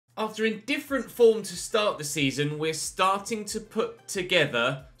After in different form to start the season, we're starting to put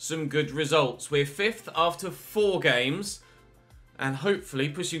together some good results. We're 5th after 4 games, and hopefully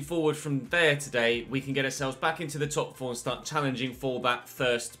pushing forward from there today, we can get ourselves back into the top 4 and start challenging for that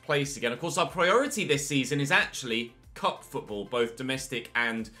first place again. Of course, our priority this season is actually cup football, both domestic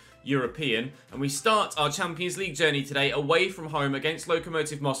and European, and we start our Champions League journey today away from home against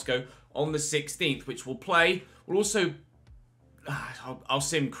Lokomotiv Moscow on the 16th, which we'll play. We'll also I'll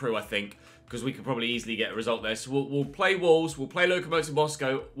sim Crew, I think, because we could probably easily get a result there. So we'll play Wolves, we'll play Lokomotiv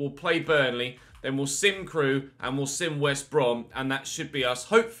Moscow, we'll play Burnley, then we'll sim Crew, and we'll sim West Brom, and that should be us,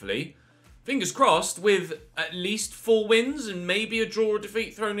 hopefully, fingers crossed, with at least 4 wins and maybe a draw or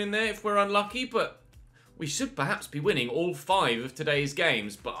defeat thrown in there if we're unlucky, but we should perhaps be winning all 5 of today's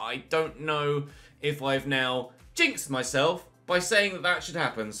games, but I don't know if I've now jinxed myself by saying that that should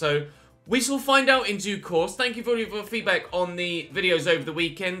happen. So we shall find out in due course. Thank you for your feedback on the videos over the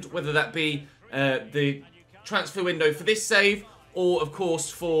weekend, whether that be the transfer window for this save, or of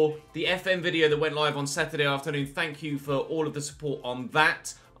course for the FM video that went live on Saturday afternoon. Thank you for all of the support on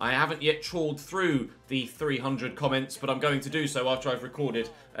that. I haven't yet trawled through the 300 comments, but I'm going to do so after I've recorded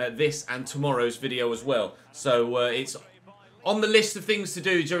this and tomorrow's video as well. So it's on the list of things to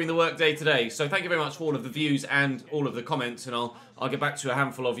do during the workday today. So thank you very much for all of the views and all of the comments, and I'll get back to a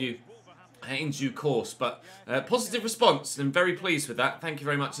handful of you in due course. But positive response, and very pleased with that. Thank you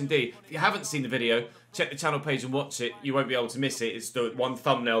very much indeed. If you haven't seen the video, check the channel page and watch it. You won't be able to miss it. It's the one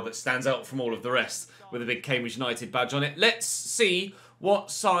thumbnail that stands out from all of the rest with a big Cambridge United badge on it. Let's see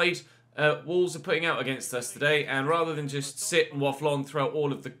what side Wolves are putting out against us today, and rather than just sit and waffle on throughout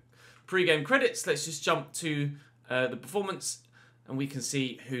all of the pre-game credits, let's just jump to the performance and we can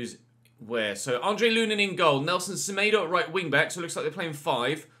see who's where. So Andre Lunin in goal, Nelson Semedo at right wing back, so it looks like they're playing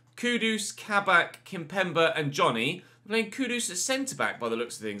 5. Kudus, Kabak, Kimpemba and Johnny. They're playing Kudus at centre-back by the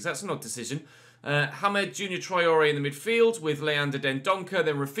looks of things. That's an odd decision. Hamed Junior Traore in the midfield with Leander Dendoncker.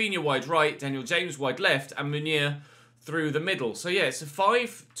 Then Rafinha wide right, Daniel James wide left, and Munir through the middle. So yeah, it's a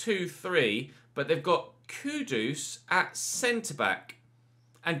 5-2-3, but they've got Kudus at centre-back.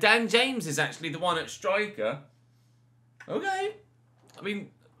 And Dan James is actually the one at striker. Okay. I mean,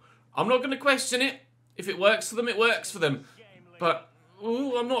 I'm not going to question it. If it works for them, it works for them. But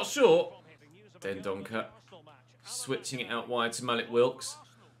ooh, I'm not sure. Dendoncker switching it out wide to Malik Wilks.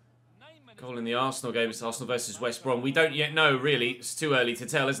 Goal in the Arsenal game. It's Arsenal versus West Brom. We don't yet know, really. It's too early to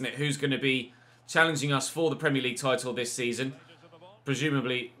tell, isn't it? Who's going to be challenging us for the Premier League title this season.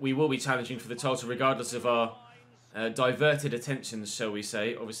 Presumably, we will be challenging for the title regardless of our diverted attentions, shall we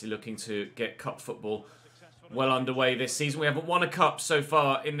say. Obviously looking to get cup football well underway this season. We haven't won a cup so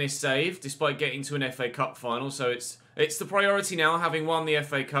far in this save, despite getting to an FA Cup final. So it's the priority now, having won the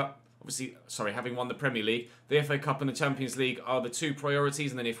FA Cup. Obviously, sorry, having won the Premier League. The FA Cup and the Champions League are the 2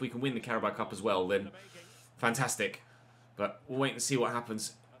 priorities. And then if we can win the Carabao Cup as well, then fantastic. But we'll wait and see what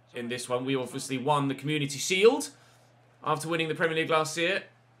happens in this one. We obviously won the Community Shield after winning the Premier League last year.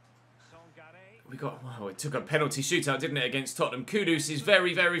 We got, well, it took a penalty shootout, didn't it, against Tottenham. Kudus is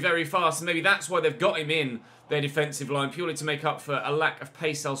very, very, very fast, and maybe that's why they've got him in their defensive line, purely to make up for a lack of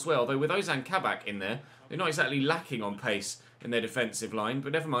pace elsewhere. Although with Ozan Kabak in there, they're not exactly lacking on pace in their defensive line,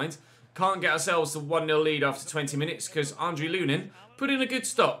 but never mind. Can't get ourselves to 1-0 lead after 20 minutes because Andre Lunin put in a good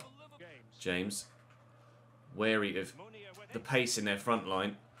stop. James, wary of the pace in their front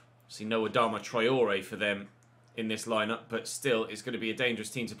line. See no Adama Traore for them in this lineup, but still it's going to be a dangerous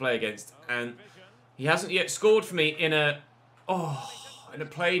team to play against. And he hasn't yet scored for me in a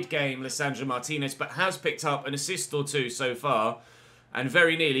played game, Lisandro Martinez, but has picked up an assist or 2 so far, and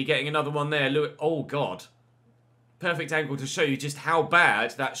very nearly getting another one there. Oh God. Perfect angle to show you just how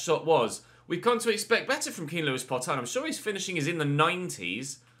bad that shot was. We've come to expect better from Keane Lewis Potter. I'm sure his finishing is in the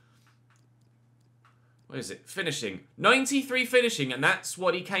 90s. What is it? Finishing. 93 finishing, and that's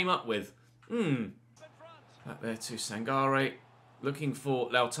what he came up with. Back there to Sangare. Looking for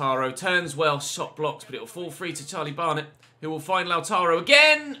Lautaro. Turns well, shot blocked, but it'll fall free to Charlie Barnett, who will find Lautaro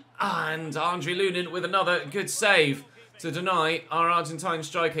again. And Andre Lunin with another good save to deny our Argentine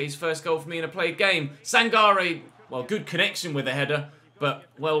striker his first goal for me in a played game. Sangare, well, good connection with the header, but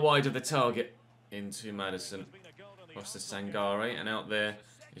well wide of the target. Into Madison. Across to Sangare, and out there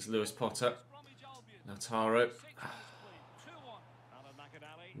is Lewis Potter. Lautaro.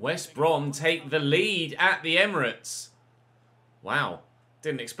 West Brom take the lead at the Emirates. Wow,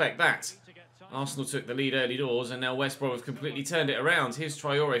 didn't expect that. Arsenal took the lead early doors, and now West Brom have completely turned it around. Here's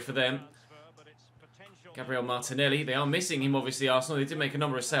Traore for them. Gabriel Martinelli. They are missing him, obviously, Arsenal. They did make a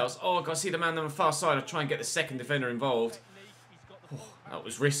number of saves. Oh, I've got to see the man on the far side. I'll try and get the second defender involved. Oh, that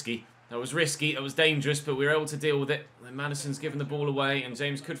was risky. That was risky, that was dangerous, but we were able to deal with it. And Madison's given the ball away, and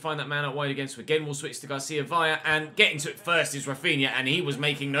James could find that man out wide again. So again, we'll switch to Garcia Villa, and getting to it first is Rafinha, and he was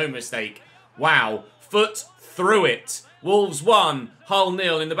making no mistake. Wow, foot through it. Wolves 1, Hull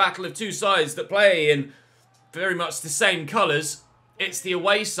 0 in the battle of two sides that play in very much the same colours. It's the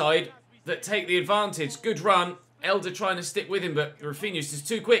away side that take the advantage. Good run. Elder trying to stick with him, but Rafinha's just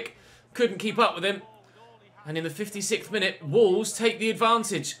too quick. Couldn't keep up with him. And in the 56th minute, Wolves take the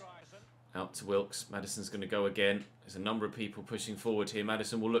advantage. Out to Wilkes. Madison's going to go again. There's a number of people pushing forward here.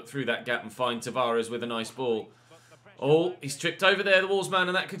 Madison will look through that gap and find Tavares with a nice ball. Oh, he's tripped over there, the Wolves man,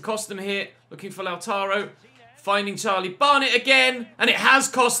 and that could cost them here. Looking for Lautaro. Finding Charlie Barnett again, and it has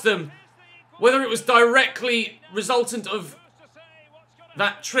cost them. Whether it was directly resultant of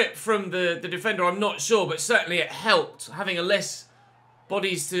that trip from the defender, I'm not sure, but certainly it helped having less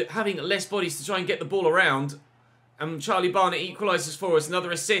bodies to try and get the ball around. And Charlie Barnett equalises for us.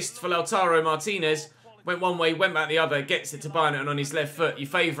 Another assist for Lautaro Martinez. Went one way, went back the other. Gets it to Barnett and on his left foot. You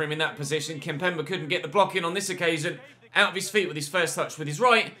favour him in that position. Kempembe couldn't get the block in on this occasion. Out of his feet with his first touch with his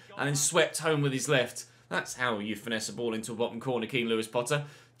right. And then swept home with his left. That's how you finesse a ball into a bottom corner, Keane Lewis Potter.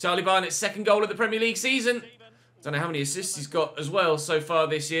 Charlie Barnett's second goal of the Premier League season. Don't know how many assists he's got as well so far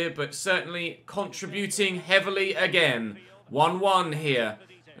this year. But certainly contributing heavily again. 1-1 here.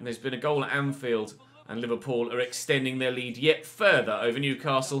 And there's been a goal at Anfield. And Liverpool are extending their lead yet further over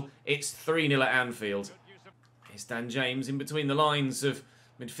Newcastle. It's 3-0 at Anfield. Here's Dan James in between the lines of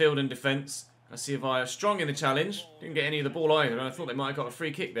midfield and defence. Garcia Villa strong in the challenge. Didn't get any of the ball either. And I thought they might have got a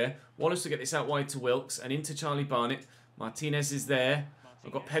free kick there. Wallace to get this out wide to Wilkes and into Charlie Barnett. Martinez is there.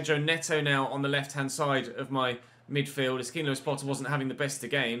 I've got Pedro Neto now on the left-hand side of my midfield. As Keane Lewis Potter wasn't having the best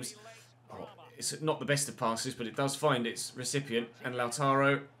of games. Oh, it's not the best of passes, but it does find its recipient. And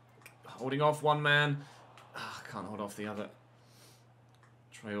Lautaro holding off one man. Can't hold off the other.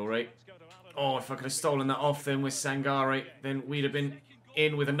 Traore. Oh, if I could have stolen that off then with Sangare, then we'd have been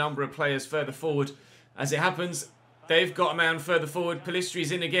in with a number of players further forward. As it happens, they've got a man further forward.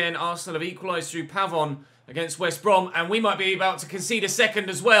 Pelistri's in again. Arsenal have equalised through Pavon against West Brom. And we might be about to concede a second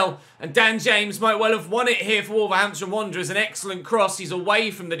as well. And Dan James might well have won it here for Wolverhampton Wanderers. An excellent cross. He's away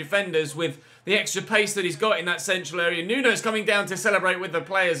from the defenders with the extra pace that he's got in that central area. Nuno's coming down to celebrate with the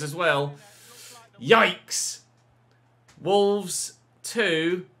players as well. Yikes. Wolves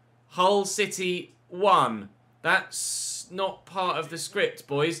 2, Hull City 1. That's not part of the script,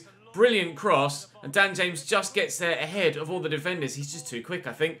 boys. Brilliant cross. And Dan James just gets there ahead of all the defenders. He's just too quick,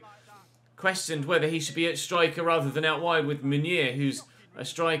 I think. Questioned whether he should be at striker rather than out wide with Meunier, who's a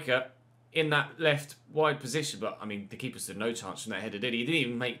striker in that left wide position. But, I mean, the keeper stood no chance from that header, did he? He didn't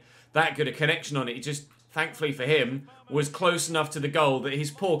even make that good a connection on it. He just, thankfully for him, was close enough to the goal that his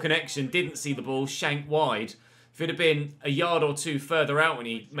poor connection didn't see the ball shanked wide. If it had been a yard or two further out when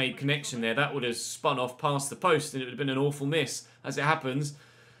he made connection there, that would have spun off past the post and it would have been an awful miss. As it happens,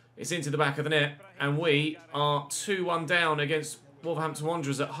 it's into the back of the net and we are 2-1 down against Wolverhampton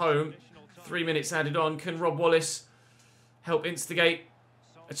Wanderers at home. 3 minutes added on. Can Rob Wallace help instigate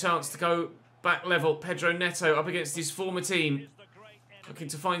a chance to go back level? Pedro Neto up against his former team. Looking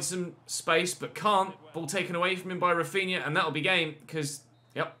to find some space, but can't. Ball taken away from him by Rafinha, and that'll be game, because,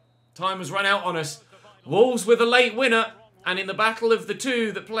 yep, time has run out on us. Wolves with a late winner, and in the battle of the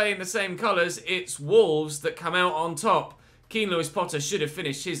two that play in the same colours, it's Wolves that come out on top. Keane Lewis Potter should have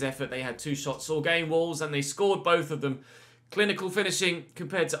finished his effort. They had 2 shots all game, Wolves, and they scored both of them. Clinical finishing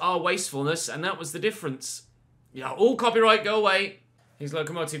compared to our wastefulness, and that was the difference. Yeah, all copyright, go away. Here's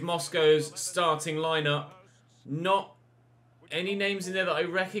Lokomotiv Moscow's starting lineup. Not any names in there that I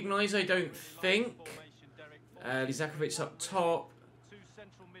recognise, I don't think. Lizakovic up top.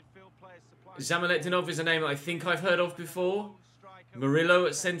 Zamaletdinov is a name that I think I've heard of before. Murillo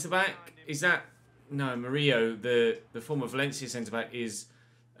at centre-back. Is that... No, Murillo, the former Valencia centre-back, is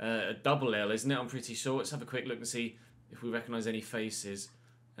a double L, isn't it? I'm pretty sure. Let's have a quick look and see if we recognise any faces.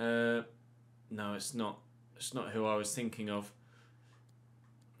 No, it's not. It's not who I was thinking of.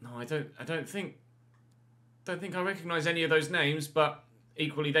 No, I don't think I recognise any of those names, but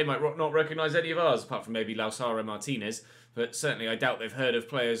equally they might not recognise any of ours, apart from maybe Lautaro Martinez. But certainly I doubt they've heard of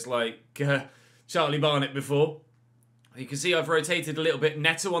players like Charlie Barnett before. You can see I've rotated a little bit.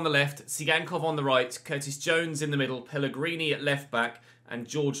 Neto on the left, Sigankov on the right, Curtis Jones in the middle, Pellegrini at left back, and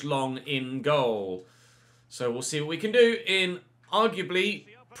George Long in goal. So we'll see what we can do in arguably,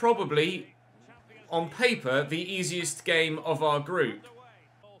 probably, on paper, the easiest game of our group.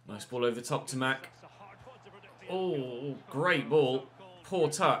 Nice ball over the top to Mac. Oh, great ball. Poor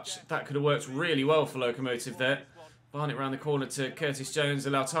touch. That could have worked really well for Lokomotiv there. Barnett round the corner to Curtis Jones.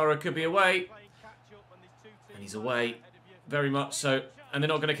 And Lautaro could be away. And he's away. Very much so. And they're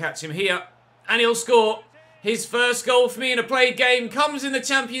not going to catch him here. And he'll score. His first goal for me in a played game comes in the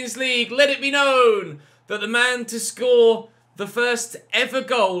Champions League. Let it be known that the man to score the first ever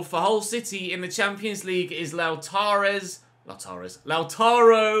goal for Hull City in the Champions League is Lautaro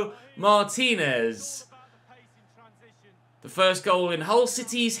Martinez. The first goal in Hull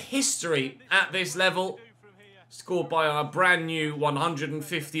City's history at this level. Scored by our brand new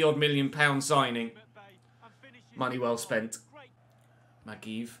 £150 million signing. Money well spent.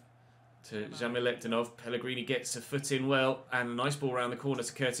 Magiv to Jamil Lektanov. Pellegrini gets a foot in well. And a nice ball around the corner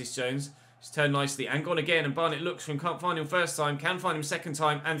to Curtis Jones. He's turned nicely and gone again. And Barnett looks for him. Can't find him first time. Can find him second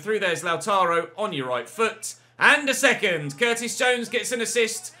time. And through there's Lautaro on your right foot. And a second. Curtis Jones gets an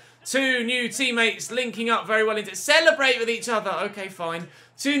assist. Two new teammates linking up very well into celebrate with each other. Okay, fine.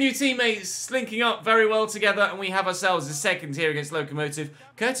 Two new teammates linking up very well together, and we have ourselves a second here against Locomotive.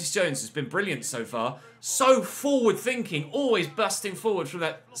 Curtis Jones has been brilliant so far. So forward-thinking, always busting forward from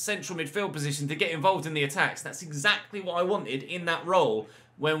that central midfield position to get involved in the attacks. That's exactly what I wanted in that role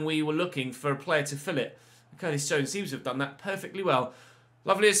when we were looking for a player to fill it. Curtis Jones seems to have done that perfectly well.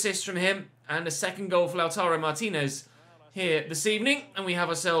 Lovely assist from him, and a second goal for Lautaro Martinez here this evening, and we have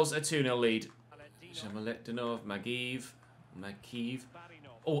ourselves a 2-0 lead. Shamaletdinov, Magiv.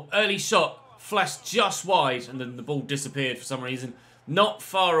 Oh, early shot, flashed just wide, and then the ball disappeared for some reason. Not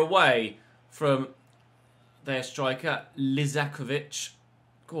far away from their striker, Lizakovic.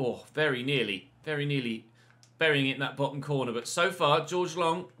 Oh, very nearly burying it in that bottom corner. But so far, George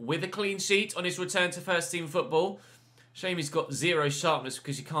Long with a clean sheet on his return to first team football. Shame he's got zero sharpness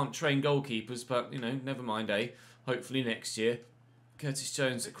because you can't train goalkeepers, but, you know, never mind, eh? Hopefully next year. Curtis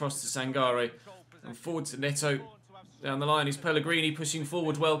Jones across to Sangare. And forward to Neto. Down the line is Pellegrini pushing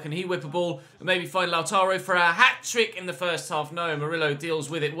forward well. Can he whip a ball and maybe find Lautaro for a hat-trick in the first half? No, Murillo deals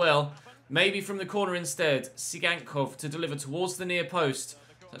with it well. Maybe from the corner instead. Sigankov to deliver towards the near post.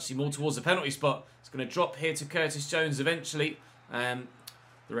 It's actually more towards the penalty spot. It's going to drop here to Curtis Jones eventually. And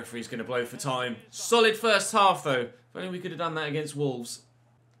the referee's going to blow for time. Solid first half though. If only we could have done that against Wolves.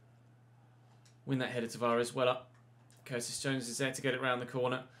 Win that header, Tavares. Well up. Curtis Jones is there to get it round the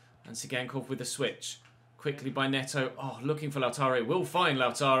corner. And Sigankov with the switch. Quickly by Neto. Oh, looking for Lautaro. Will find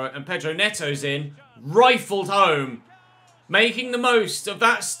Lautaro. And Pedro Neto's in. Rifled home. Making the most of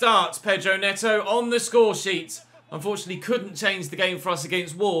that start. Pedro Neto on the score sheet. Unfortunately, couldn't change the game for us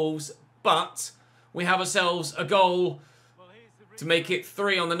against Wolves. But we have ourselves a goal to make it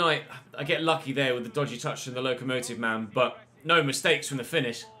 3 on the night. I get lucky there with the dodgy touch from the Locomotive man. But no mistakes from the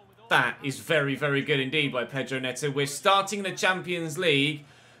finish. That is very, very good indeed by Pedro Neto. We're starting the Champions League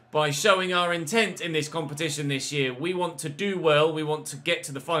by showing our intent in this competition this year. We want to do well. We want to get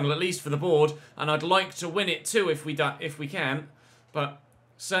to the final, at least for the board. And I'd like to win it too if we can. But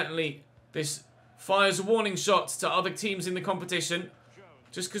certainly this fires a warning shot to other teams in the competition.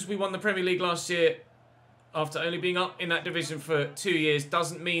 Just because we won the Premier League last year after only being up in that division for 2 years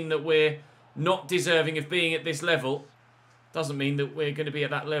doesn't mean that we're not deserving of being at this level. Doesn't mean that we're going to be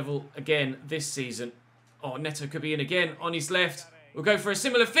at that level again this season. Oh, Neto could be in again on his left. We'll go for a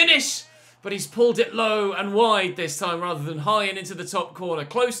similar finish, but he's pulled it low and wide this time rather than high and into the top corner.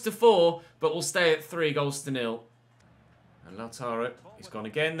 Close to 4, but we'll stay at 3-0. And Lautaro, he's gone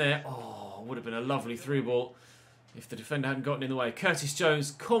again there. Oh, would have been a lovely through ball if the defender hadn't gotten in the way. Curtis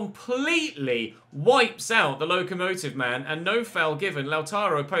Jones completely wipes out the Locomotive man, and no foul given.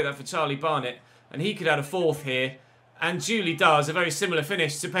 Lautaro poked that for Charlie Barnett, and he could add a 4th here. And Julie does a very similar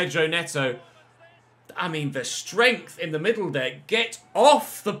finish to Pedro Neto. I mean, the strength in the middle there. Get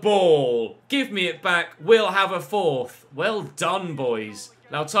off the ball. Give me it back. We'll have a 4th. Well done, boys.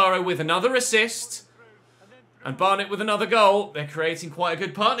 Lautaro with another assist. And Barnett with another goal. They're creating quite a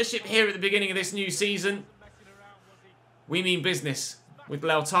good partnership here at the beginning of this new season. We mean business with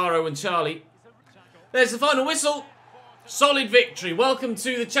Lautaro and Charlie. There's the final whistle. Solid victory. Welcome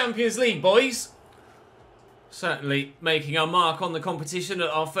to the Champions League, boys. Certainly making our mark on the competition at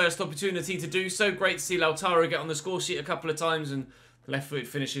our first opportunity to do so. Great to see Lautaro get on the score sheet a couple of times, and the left-footed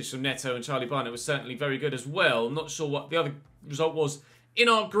finishes from Neto and Charlie Barnett was certainly very good as well. Not sure what the other result was in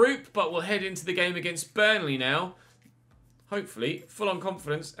our group, but we'll head into the game against Burnley now. Hopefully, full on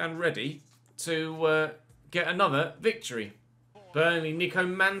confidence and ready to get another victory. Burnley, Nico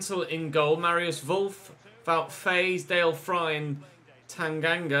Mantle in goal, Marius Wolf, Wout Faes, Dale Fry and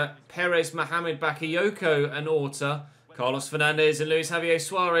Tanganga, Perez, Mohamed Bakayoko and Orta, Carlos Fernandez and Luis Javier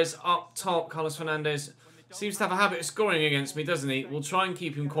Suarez up top. Carlos Fernandez seems to have a habit of scoring against me, doesn't he? We'll try and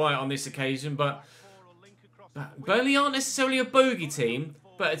keep him quiet on this occasion, but Burnley aren't necessarily a bogey team,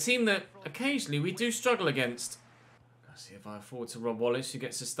 but a team that occasionally we do struggle against. Let's see if I forward to Rob Wallace, who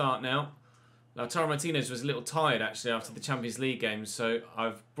gets a start now. Lautaro Martinez was a little tired actually after the Champions League game, so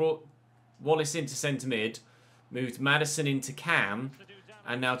I've brought Wallace into centre mid, moved Maddison into cam,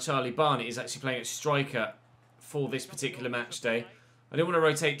 and now Charlie Barnett is actually playing at striker for this particular match day. I didn't want to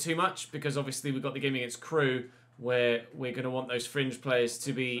rotate too much because obviously we've got the game against Crew where we're going to want those fringe players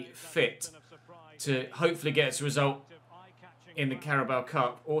to be fit to hopefully get us a result in the Carabao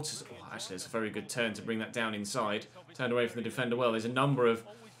Cup. Or to, oh, actually, it's a very good turn to bring that down inside. Turned away from the defender well. There's a number of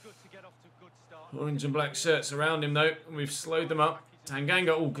orange and black shirts around him though, and we've slowed them up. Tanganga,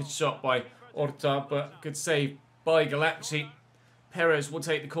 oh, good shot by Horta, but good save by Galacci. Perez will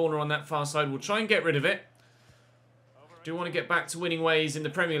take the corner on that far side. We'll try and get rid of it. Do want to get back to winning ways in the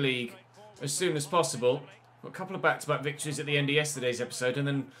Premier League as soon as possible. Got a couple of back-to-back victories at the end of yesterday's episode, and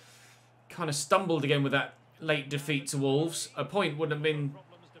then kind of stumbled again with that late defeat to Wolves. A point wouldn't have been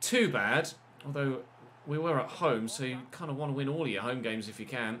too bad, although we were at home, so you kind of want to win all of your home games if you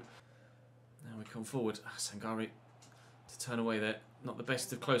can. Now we come forward. Sangari to turn away there. Not the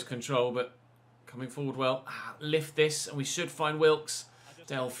best of close control, but coming forward well. Lift this, and we should find Wilkes.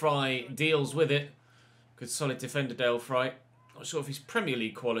 Dale Fry deals with it. Good solid defender, Dale Fry. Not sure if he's Premier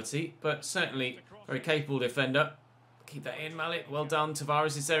League quality, but certainly very capable defender. Keep that in, Malik. Well done.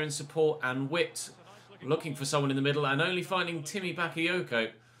 Tavares is there in support, and whipped. Looking for someone in the middle, and only finding Timmy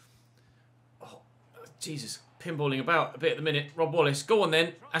Bakayoko. Oh, Jesus. Pinballing about a bit at the minute. Rob Wallace. Go on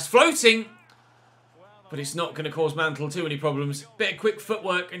then. That's floating. But it's not going to cause Mantle too many problems. Bit of quick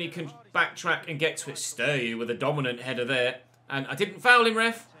footwork, and he can backtrack and get to it. Stir you with a dominant header there. And I didn't foul him,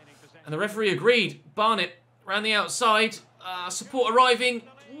 ref. And the referee agreed. Barnett around the outside. Support arriving.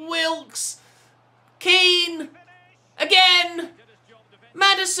 Wilkes. Keane. Again.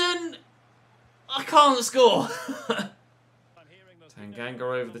 Maddison. I can't score. Tanganga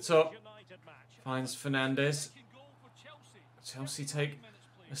over the top. Finds Fernandez. Chelsea take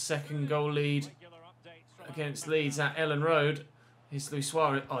a second goal lead against Leeds at Ellen Road. Here's Luis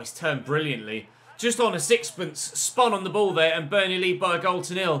Suarez. Oh, he's turned brilliantly. Just on a sixpence. Spun on the ball there, and Burnley lead by a goal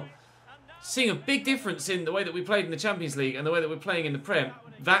to nil. Seeing a big difference in the way that we played in the Champions League and the way that we're playing in the Prem.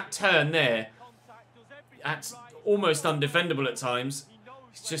 That turn there, that's almost undefendable at times.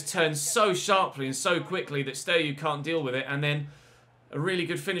 It's just turned so sharply and so quickly that Steyu can't deal with it. And then a really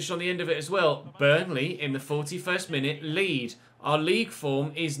good finish on the end of it as well. Burnley, in the 41st minute, lead. Our league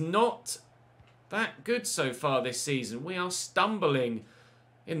form is not that good so far this season. We are stumbling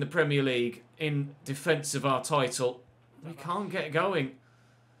in the Premier League in defence of our title. We can't get going.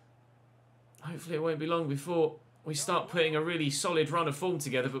 Hopefully it won't be long before we start putting a really solid run of form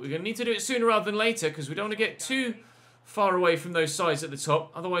together, but we're going to need to do it sooner rather than later because we don't want to get too far away from those sides at the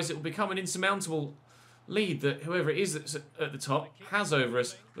top. Otherwise it will become an insurmountable lead that whoever it is that's at the top has over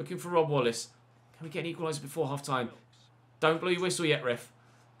us. Looking for Rob Wallace. Can we get an equaliser before half-time? Don't blow your whistle yet, ref.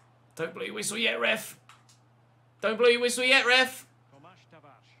 Don't blow your whistle yet, ref. Don't blow your whistle yet, ref.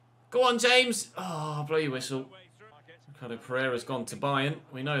 Go on, James. Oh, blow your whistle. Ricardo Pereira's gone to Bayern.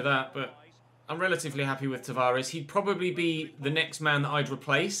 We know that, but I'm relatively happy with Tavares. He'd probably be the next man that I'd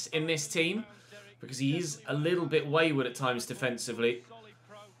replace in this team because he is a little bit wayward at times defensively.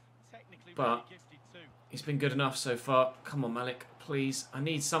 But he's been good enough so far. Come on, Malik, please. I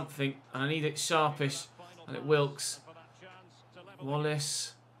need something, and I need it sharpish. And it Wilkes.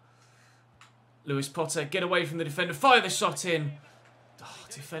 Wallace. Lewis Potter, get away from the defender. Fire the shot in. Oh,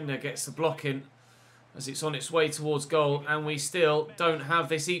 defender gets the block in as it's on its way towards goal. And we still don't have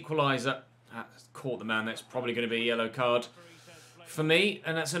this equaliser. Caught the man. That's probably going to be a yellow card for me.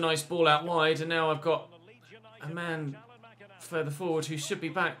 And that's a nice ball out wide. And now I've got a man further forward who should be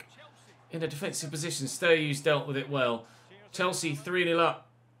back in a defensive position. Steyu's dealt with it well. Chelsea 3-0 up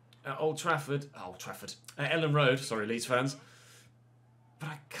at Old Trafford. At Ellen Road. Sorry, Leeds fans. But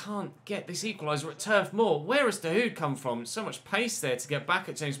I can't get this equaliser at Turf Moor. Where has Dahoud come from? So much pace there to get back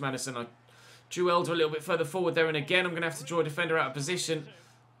at James Maddison. I drew Elder a little bit further forward there. And again, I'm going to have to draw a defender out of position.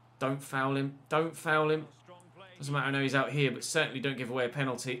 Don't foul him. Don't foul him. Doesn't matter, I know he's out here, but certainly don't give away a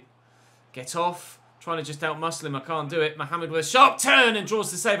penalty. Get off. Trying to just outmuscle him. I can't do it. Mohamed with a sharp turn and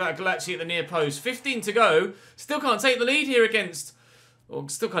draws the save out of Galacci at the near post. 15 to go. Still can't take the lead here against, or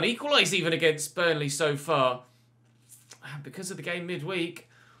still can't equalise even against Burnley so far. And because of the game midweek,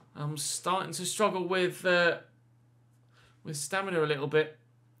 I'm starting to struggle with stamina a little bit.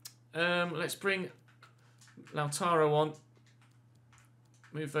 Let's bring Lautaro on.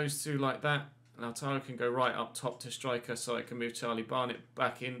 Move those two like that. Lautaro can go right up top to striker, so I can move Charlie Barnett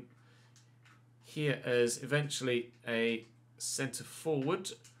back in here as eventually a centre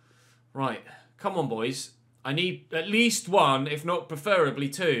forward. Right, come on boys. I need at least one, if not preferably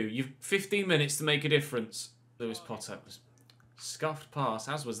two. You've 15 minutes to make a difference. Lewis Potter was scuffed past,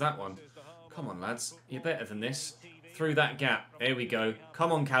 as was that one. Come on, lads. You're better than this. Through that gap. There we go.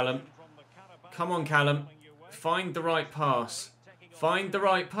 Come on, Callum. Come on, Callum. Find the right pass. Find the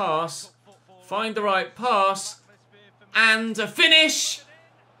right pass. Find the right pass. And a finish.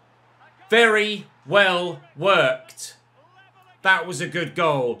 Very well worked. That was a good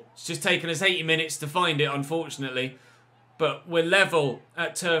goal. It's just taken us 80 minutes to find it, unfortunately. But we're level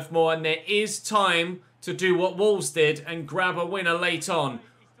at Turf Moor, and there is time to do what Wolves did and grab a winner late on.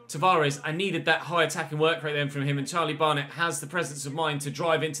 Tavares, I needed that high attacking work rate then from him, and Charlie Barnett has the presence of mind to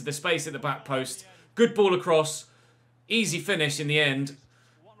drive into the space at the back post. Good ball across. Easy finish in the end.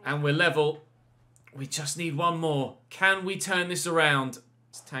 And we're level. We just need one more. Can we turn this around?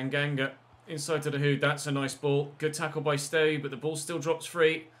 It's Tanganga inside to the hood. That's a nice ball. Good tackle by Stevie, but the ball still drops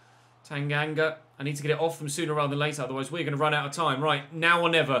free. Tanganga. I need to get it off them sooner rather than later, otherwise we're going to run out of time. Right, now or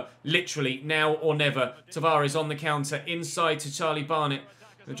never. Literally, now or never. Tavares on the counter. Inside to Charlie Barnett.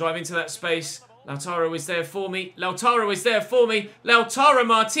 Going to drive into that space. Lautaro is there for me. Lautaro is there for me. Lautaro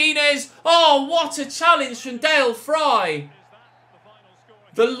Martinez. Oh, what a challenge from Dale Fry.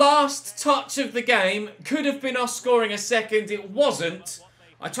 The last touch of the game could have been us scoring a second. It wasn't.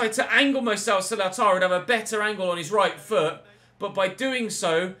 I tried to angle myself so Lautaro would have a better angle on his right foot. But by doing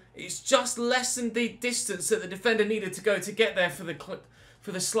so, it's just lessened the distance that the defender needed to go to get there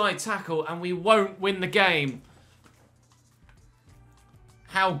for the slide tackle. And we won't win the game.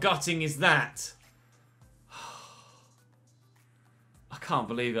 How gutting is that? I can't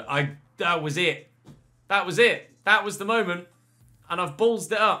believe it. That was it. That was it. That was the moment. And I've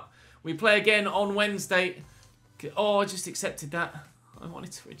ballsed it up. We play again on Wednesday. Oh, I just accepted that. I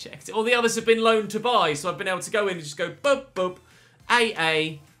wanted to reject it. All the others have been loaned to buy, so I've been able to go in and just go boop, boop,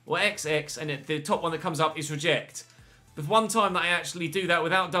 AA or XX, and the top one that comes up is reject. There's one time that I actually do that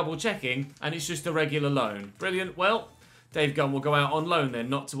without double checking, and it's just a regular loan. Brilliant. Well, Dave Gunn will go out on loan then,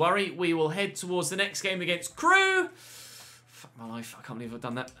 not to worry. We will head towards the next game against Crew. Fuck my life, I can't believe I've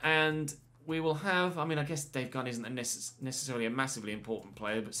done that. And we will have, I mean, I guess Dave Gunn isn't necessarily a massively important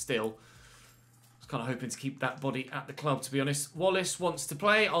player, but still. I was kind of hoping to keep that body at the club, to be honest. Wallace wants to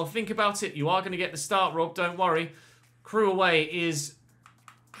play. I'll think about it. You are going to get the start, Rob, don't worry. Crew away is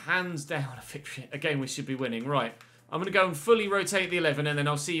hands down a victory. Again, we should be winning. Right, I'm going to go and fully rotate the 11, and then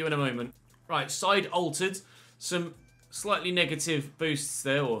I'll see you in a moment. Right, side altered. Some slightly negative boosts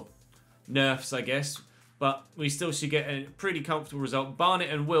there, or nerfs, I guess. But we still should get a pretty comfortable result. Barnett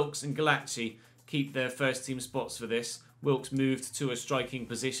and Wilkes and Galacci keep their first team spots for this. Wilkes moved to a striking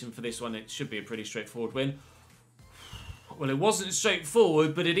position for this one. It should be a pretty straightforward win. Well, it wasn't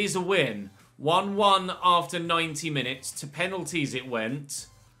straightforward, but it is a win. 1-1 after 90 minutes. To penalties it went.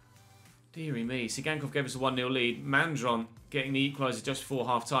 Deary me. Sigankov gave us a 1-0 lead. Mandron getting the equaliser just before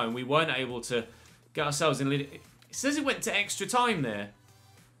half-time. We weren't able to get ourselves in lead. It says it went to extra time there.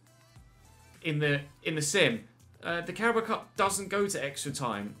 In the sim. The Carabao Cup doesn't go to extra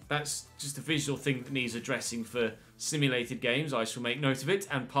time. That's just a visual thing that needs addressing for simulated games. I shall make note of it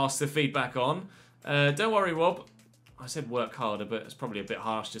and pass the feedback on. Don't worry, Rob. I said work harder, but it's probably a bit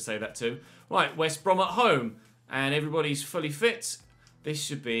harsh to say that too. Right, West Brom at home. And everybody's fully fit. This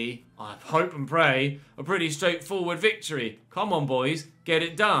should be, I hope and pray, a pretty straightforward victory. Come on, boys. Get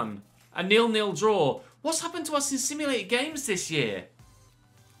it done. A 0-0 draw. What's happened to us in simulated games this year?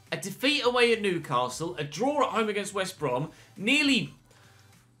 A defeat away at Newcastle, a draw at home against West Brom, nearly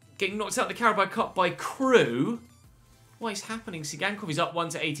getting knocked out of the Carabao Cup by Crew. What is happening? Sigankov is up 1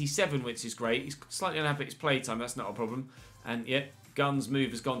 to 87, which is great. He's slightly unhappy at his playtime, that's not a problem. And yeah, Gunn's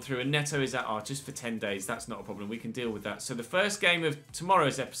move has gone through, and Neto is out just for 10 days. That's not a problem. We can deal with that. So the first game of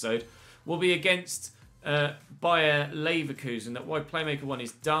tomorrow's episode will be against Bayer Leverkusen. That wide playmaker one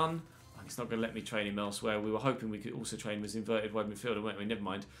is done. It's not going to let me train him elsewhere. We were hoping we could also train him as inverted wide midfielder, weren't we? Never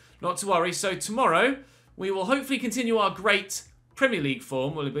mind. Not to worry. So tomorrow, we will hopefully continue our great Premier League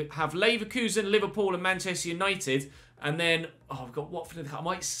form. We'll have Leverkusen, Liverpool and Manchester United. And then, oh, we've got Watford. I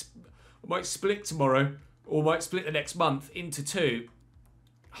might split tomorrow, or might split the next month into two.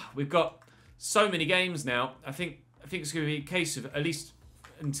 We've got so many games now. I think it's going to be a case of, at least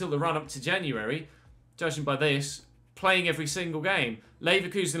until the run-up to January, judging by this, playing every single game.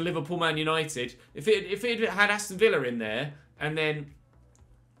 Leverkusen, Liverpool, Man United. If it had Aston Villa in there, and then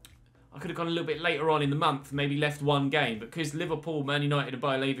I could have gone a little bit later on in the month, maybe left one game. But because Liverpool, Man United, and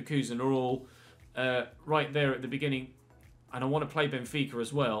Bayer Leverkusen are all right there at the beginning, and I want to play Benfica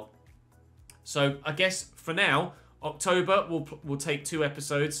as well. So I guess for now, October we'll take 2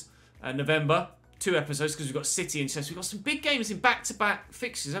 episodes, and November 2 episodes because we've got City and Chelsea. We've got some big games in back-to-back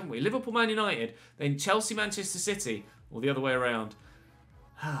fixtures, haven't we? Liverpool, Man United, then Chelsea, Manchester City, or the other way around.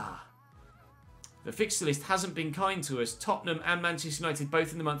 The fixture list hasn't been kind to us. Tottenham and Manchester United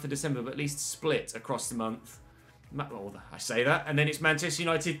both in the month of December, but at least split across the month. Well, I say that, and then it's Manchester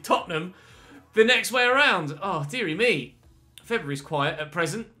United, Tottenham the next way around. Oh, dearie me. February's quiet at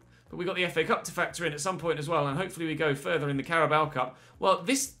present, but we've got the FA Cup to factor in at some point as well, and hopefully we go further in the Carabao Cup. Well,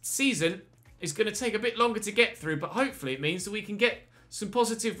 this season is going to take a bit longer to get through, but hopefully it means that we can get some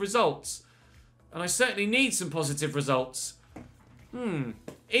positive results. And I certainly need some positive results.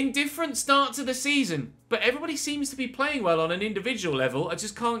 Indifferent start to the season, but everybody seems to be playing well on an individual level. I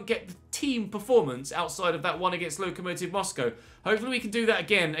just can't get the team performance outside of that one against Lokomotiv Moscow. Hopefully we can do that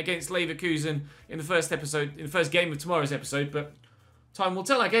again against Leverkusen in the first episode, in the first game of tomorrow's episode, but time will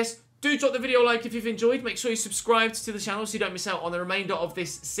tell, I guess. Do drop the video a like if you've enjoyed. Make sure you subscribe to the channel so you don't miss out on the remainder of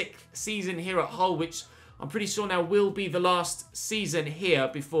this 6th season here at Hull, which I'm pretty sure now will be the last season here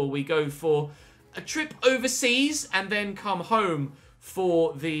before we go for a trip overseas and then come home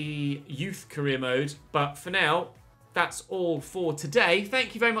for the youth career mode. But for now, that's all for today.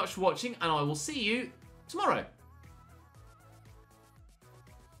 Thank you very much for watching, and I will see you tomorrow.